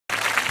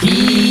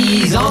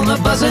He's on the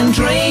bus and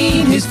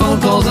train, his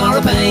phone calls are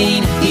a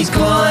pain. He's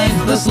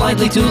Clive, the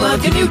slightly too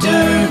loud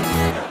commuter.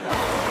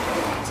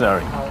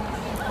 Sorry.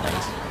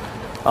 Thanks.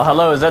 Oh,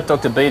 hello, is that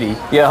Dr. Beattie?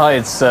 Yeah, hi,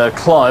 it's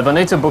Clive. I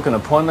need to book an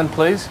appointment,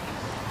 please.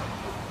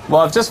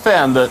 Well, I've just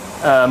found that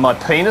my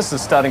penis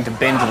is starting to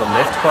bend to the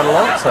left quite a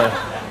lot, so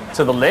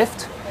to the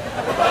left.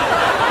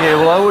 Yeah,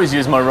 well, I always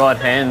use my right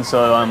hand,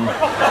 so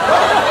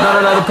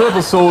No, the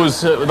purple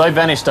sores, they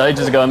vanished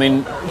ages ago. I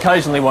mean,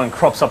 occasionally one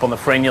crops up on the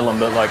frenulum,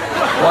 but like,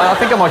 well, I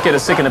think I might get a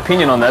second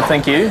opinion on that,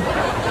 thank you.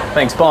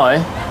 Thanks, bye.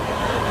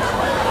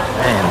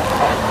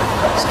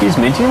 Man, excuse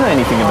me, do you know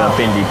anything about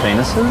bendy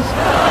penises?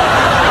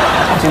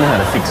 Do you know how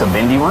to fix a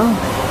bendy one?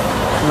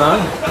 No?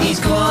 He's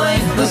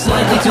Clive, the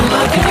slightly too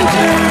loud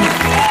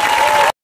commuter.